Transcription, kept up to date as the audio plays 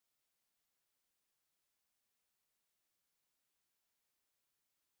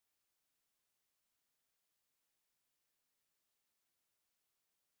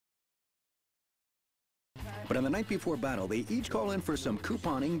But on the night before battle, they each call in for some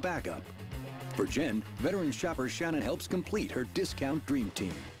couponing backup. For Jen, veteran shopper Shannon helps complete her discount dream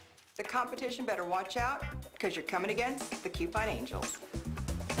team. The competition better watch out, because you're coming against the Coupon Angels.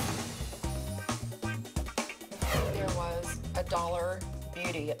 There was a dollar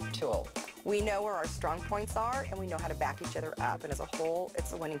beauty tool. We know where our strong points are, and we know how to back each other up, and as a whole,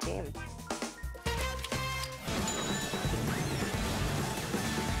 it's a winning team.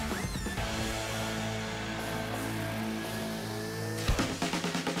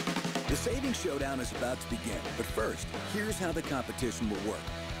 The savings showdown is about to begin, but first, here's how the competition will work.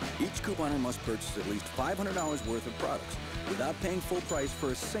 Each couponer must purchase at least $500 worth of products without paying full price for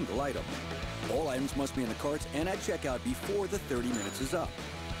a single item. All items must be in the carts and at checkout before the 30 minutes is up.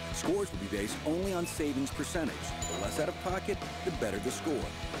 Scores will be based only on savings percentage. The less out of pocket, the better the score.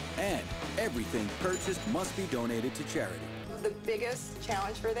 And everything purchased must be donated to charity. The biggest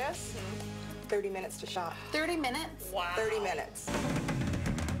challenge for this, 30 minutes to shop. 30 minutes? Wow. 30 minutes.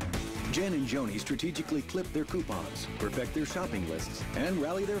 Jen and Joni strategically clip their coupons, perfect their shopping lists, and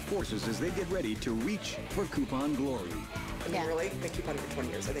rally their forces as they get ready to reach for coupon glory. I mean, really? I've been couponing for 20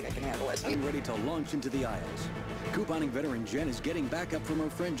 years. I think I can handle it. Getting ready to launch into the aisles. Couponing veteran Jen is getting back up from her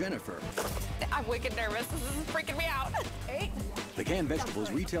friend Jennifer. I'm wicked nervous. This is freaking me out. Hey. The canned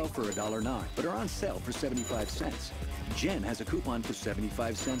vegetables retail for $1.09, but are on sale for 75 cents. Jen has a coupon for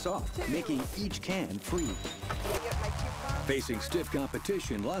 75 cents off, making each can free. Facing stiff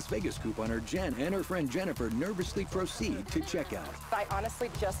competition, Las Vegas couponer Jen and her friend Jennifer nervously proceed to checkout. I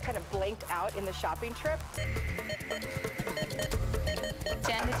honestly just kind of blanked out in the shopping trip.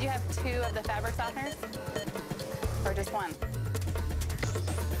 Jen, did you have 2 of the fabric softeners? Or just 1?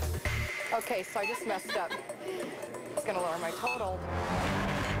 Okay, so I just messed up. It's gonna lower my total.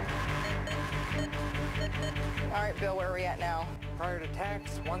 All right, Bill, where are we at now? Prior to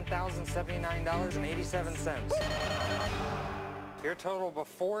tax, $1,079.87. Your total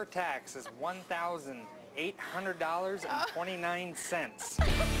before tax is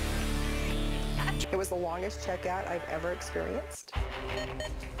 $1,800.29. It was the longest checkout I've ever experienced.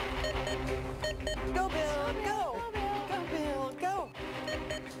 Go, Bill, go! Go, Bill, go!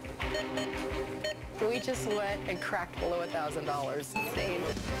 We just went and cracked below $1,000. Insane.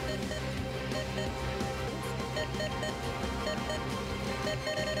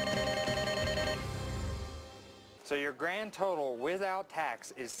 So your grand total without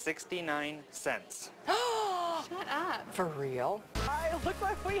tax is 69 cents. Shut up. For real? All right, look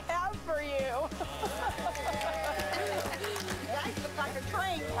what we have for you. That looks like a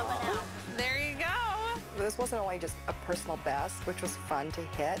train coming out. There you go. This wasn't only just a personal best, which was fun to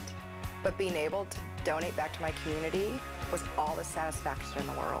hit, but being able to donate back to my community was all the satisfaction in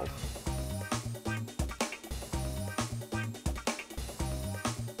the world.